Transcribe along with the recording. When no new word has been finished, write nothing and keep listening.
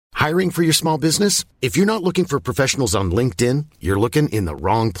Hiring for your small business? If you're not looking for professionals on LinkedIn, you're looking in the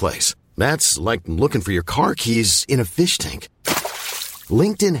wrong place. That's like looking for your car keys in a fish tank.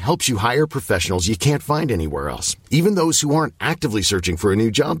 LinkedIn helps you hire professionals you can't find anywhere else, even those who aren't actively searching for a new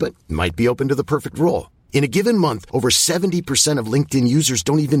job but might be open to the perfect role. In a given month, over 70% of LinkedIn users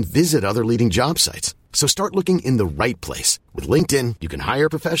don't even visit other leading job sites. So start looking in the right place. With LinkedIn, you can hire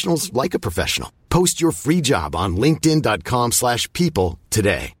professionals like a professional. Post your free job on linkedin.com/people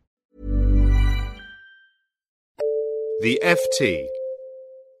today. The FT.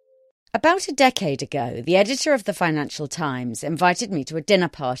 About a decade ago, the editor of the Financial Times invited me to a dinner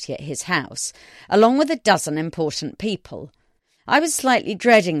party at his house, along with a dozen important people. I was slightly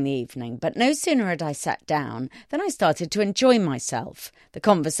dreading the evening, but no sooner had I sat down than I started to enjoy myself. The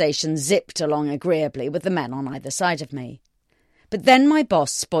conversation zipped along agreeably with the men on either side of me. But then my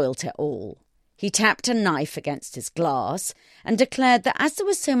boss spoilt it all. He tapped a knife against his glass and declared that as there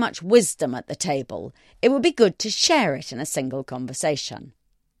was so much wisdom at the table, it would be good to share it in a single conversation.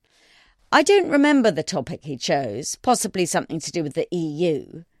 I don't remember the topic he chose, possibly something to do with the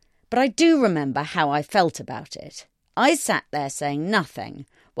EU, but I do remember how I felt about it. I sat there saying nothing,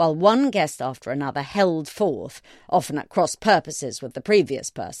 while one guest after another held forth, often at cross purposes with the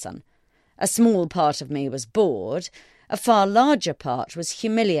previous person. A small part of me was bored, a far larger part was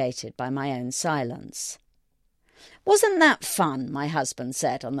humiliated by my own silence. "Wasn't that fun?" my husband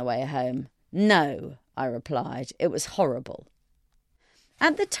said on the way home. "No," I replied, "it was horrible."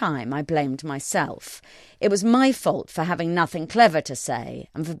 At the time, I blamed myself. It was my fault for having nothing clever to say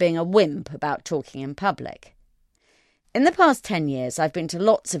and for being a wimp about talking in public. In the past 10 years, I've been to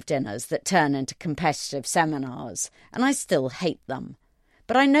lots of dinners that turn into competitive seminars, and I still hate them.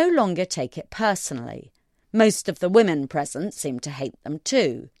 But I no longer take it personally. Most of the women present seem to hate them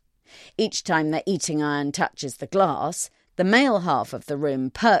too. Each time the eating iron touches the glass, the male half of the room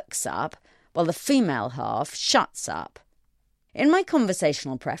perks up, while the female half shuts up. In my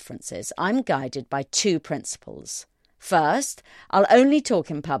conversational preferences, I'm guided by two principles. First, I'll only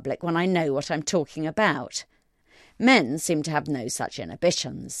talk in public when I know what I'm talking about. Men seem to have no such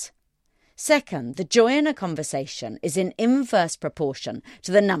inhibitions. Second, the joy in a conversation is in inverse proportion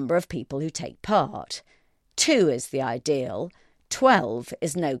to the number of people who take part. 2 is the ideal, 12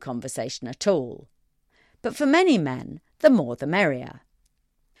 is no conversation at all. But for many men, the more the merrier.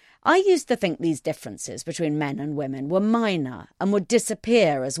 I used to think these differences between men and women were minor and would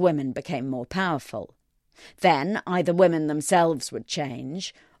disappear as women became more powerful. Then either women themselves would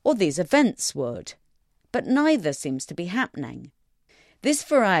change, or these events would. But neither seems to be happening. This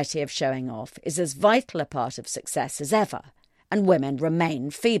variety of showing off is as vital a part of success as ever, and women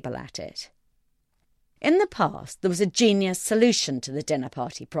remain feeble at it. In the past, there was a genius solution to the dinner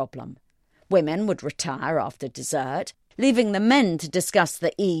party problem. Women would retire after dessert, leaving the men to discuss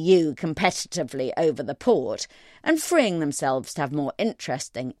the EU competitively over the port and freeing themselves to have more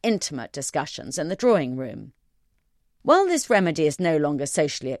interesting, intimate discussions in the drawing room. While this remedy is no longer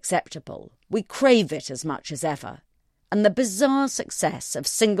socially acceptable, we crave it as much as ever, and the bizarre success of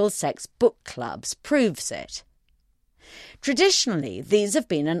single-sex book clubs proves it. Traditionally, these have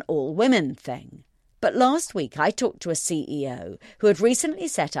been an all-women thing, but last week I talked to a CEO who had recently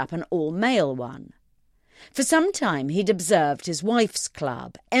set up an all-male one. For some time he'd observed his wife's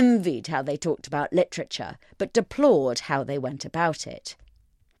club, envied how they talked about literature, but deplored how they went about it.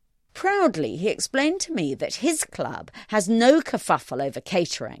 Proudly, he explained to me that his club has no kerfuffle over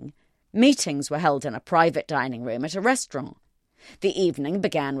catering. Meetings were held in a private dining room at a restaurant. The evening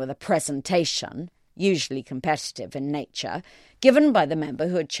began with a presentation, usually competitive in nature, given by the member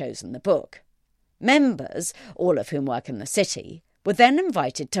who had chosen the book. Members, all of whom work in the city, were then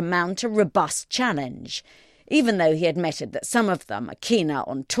invited to mount a robust challenge. Even though he admitted that some of them are keener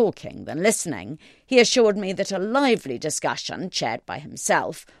on talking than listening, he assured me that a lively discussion, chaired by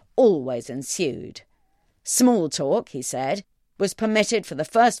himself, always ensued. Small talk, he said, was permitted for the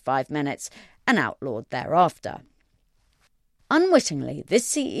first 5 minutes and outlawed thereafter. Unwittingly, this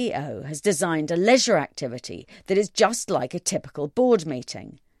CEO has designed a leisure activity that is just like a typical board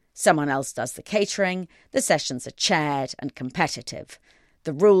meeting. Someone else does the catering, the sessions are chaired and competitive.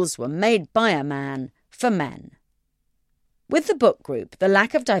 The rules were made by a man for men. With the book group, the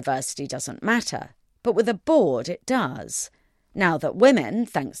lack of diversity doesn't matter, but with a board it does. Now that women,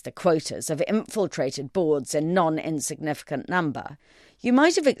 thanks to quotas, have infiltrated boards in non-insignificant number, you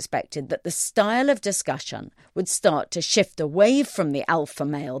might have expected that the style of discussion would start to shift away from the alpha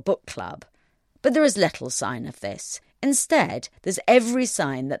male book club. But there is little sign of this. Instead, there's every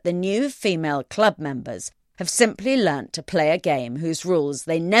sign that the new female club members have simply learnt to play a game whose rules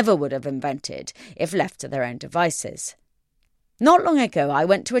they never would have invented if left to their own devices. Not long ago, I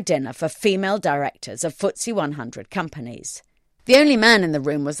went to a dinner for female directors of FTSE 100 companies. The only man in the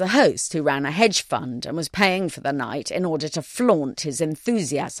room was the host, who ran a hedge fund and was paying for the night in order to flaunt his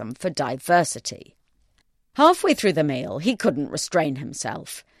enthusiasm for diversity. Halfway through the meal, he couldn't restrain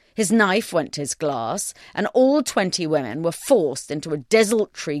himself. His knife went to his glass, and all 20 women were forced into a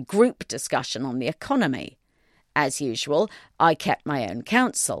desultory group discussion on the economy. As usual, I kept my own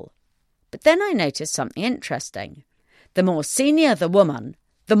counsel. But then I noticed something interesting. The more senior the woman,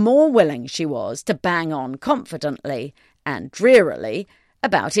 the more willing she was to bang on confidently and drearily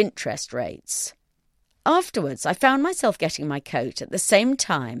about interest rates. Afterwards, I found myself getting my coat at the same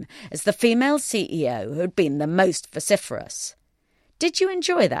time as the female CEO who had been the most vociferous. "Did you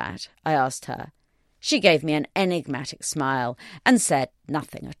enjoy that?" I asked her. She gave me an enigmatic smile and said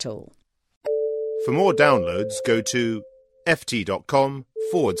nothing at all. For more downloads, go to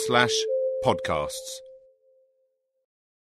ft.com/podcasts.